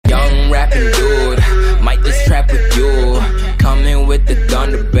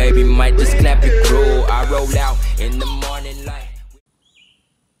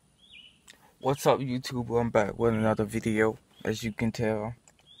What's up, YouTube? I'm back with another video, as you can tell.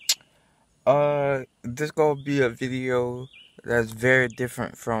 This gonna be a video that's very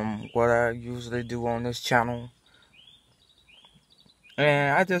different from what I usually do on this channel.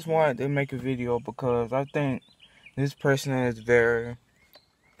 And I just wanted to make a video because I think this person is a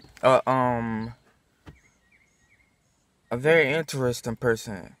very interesting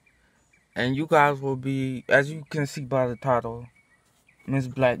person. And you guys will be, as you can see by the title, Miss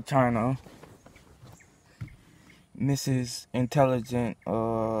Blac Chyna, Mrs. Intelligent,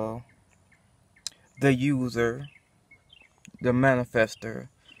 the user, the manifester,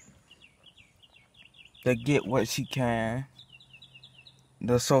 the get what she can,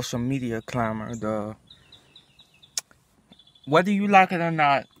 the social media climber, the whether you like it or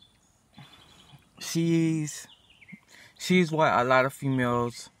not, she's what a lot of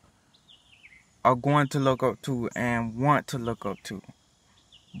females are going to look up to and want to look up to,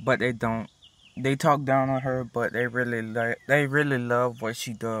 but they don't. They talk down on her, but they really love what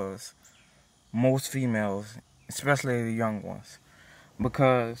she does. Most females, especially the young ones,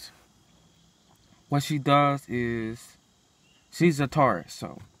 because what she does is she's a Taurus,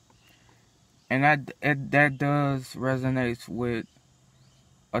 so, and that does resonate with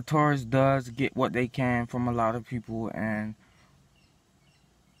a Taurus. Does get what they can from a lot of people, and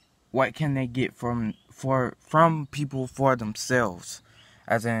what can they get from people for themselves,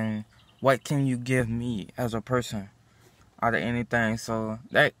 as in what can you give me as a person out of anything. So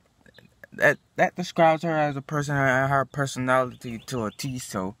that describes her as a person and her personality to a T.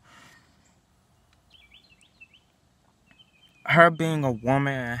 So her being a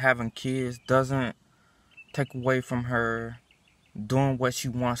woman and having kids doesn't take away from her doing what she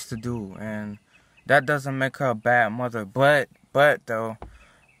wants to do, and that doesn't make her a bad mother. But though,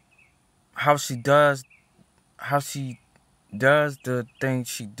 how she does the things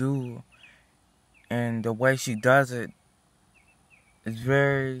she do and the way she does it is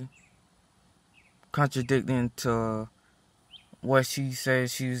very contradicting to what she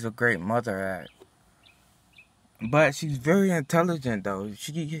says she's a great mother at. But she's very intelligent, though.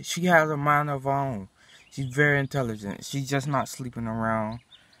 She has a mind of her own. She's very intelligent. She's just not sleeping around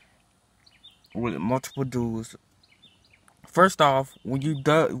with multiple dudes. First off, when you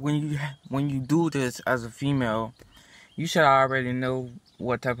do this as a female, you should already know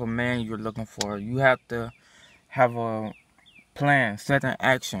what type of man you're looking for. You have to have a plan, set an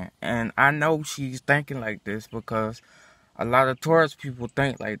action. And I know she's thinking like this because a lot of Taurus people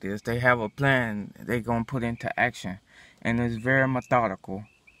think like this. They have a plan they're going to put into action. And it's very methodical.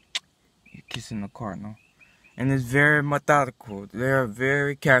 You're kissing the cardinal. And it's very methodical. They're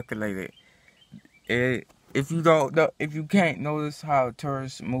very calculated. If you can't notice how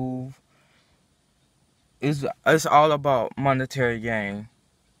Taurus move, it's all about monetary gain.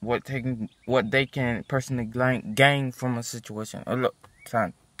 What they can personally gain from a situation. Oh, look,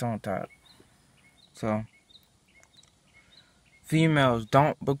 tongue tied. So, females,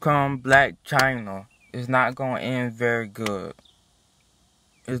 don't become Blac Chyna. It's not gonna end very good.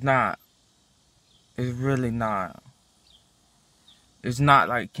 It's not. It's really not. It's not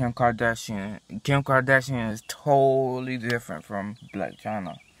like Kim Kardashian. Kim Kardashian is totally different from Blac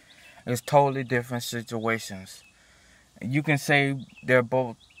Chyna. It's totally different situations. You can say they're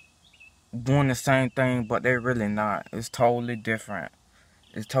both doing the same thing, but they're really not. It's totally different.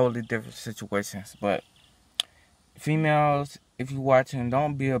 It's totally different situations. But females, if you're watching,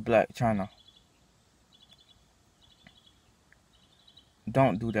 don't be a Blac Chyna.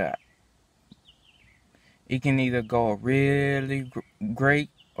 Don't do that. It can either go really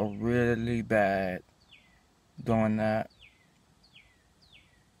great or really bad doing that.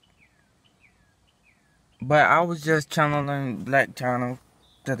 But I was just channeling Blac Chyna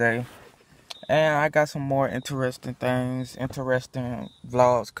today. And I got some more interesting things, interesting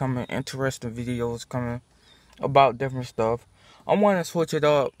vlogs coming, interesting videos coming about different stuff. I want to switch it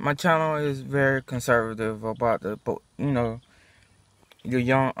up. My channel is very conservative about the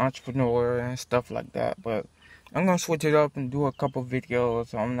young entrepreneur and stuff like that. But I'm going to switch it up and do a couple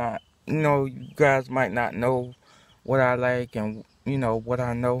videos. I'm not, you guys might not know what I like and, what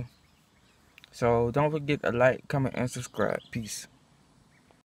I know. So don't forget to like, comment, and subscribe. Peace.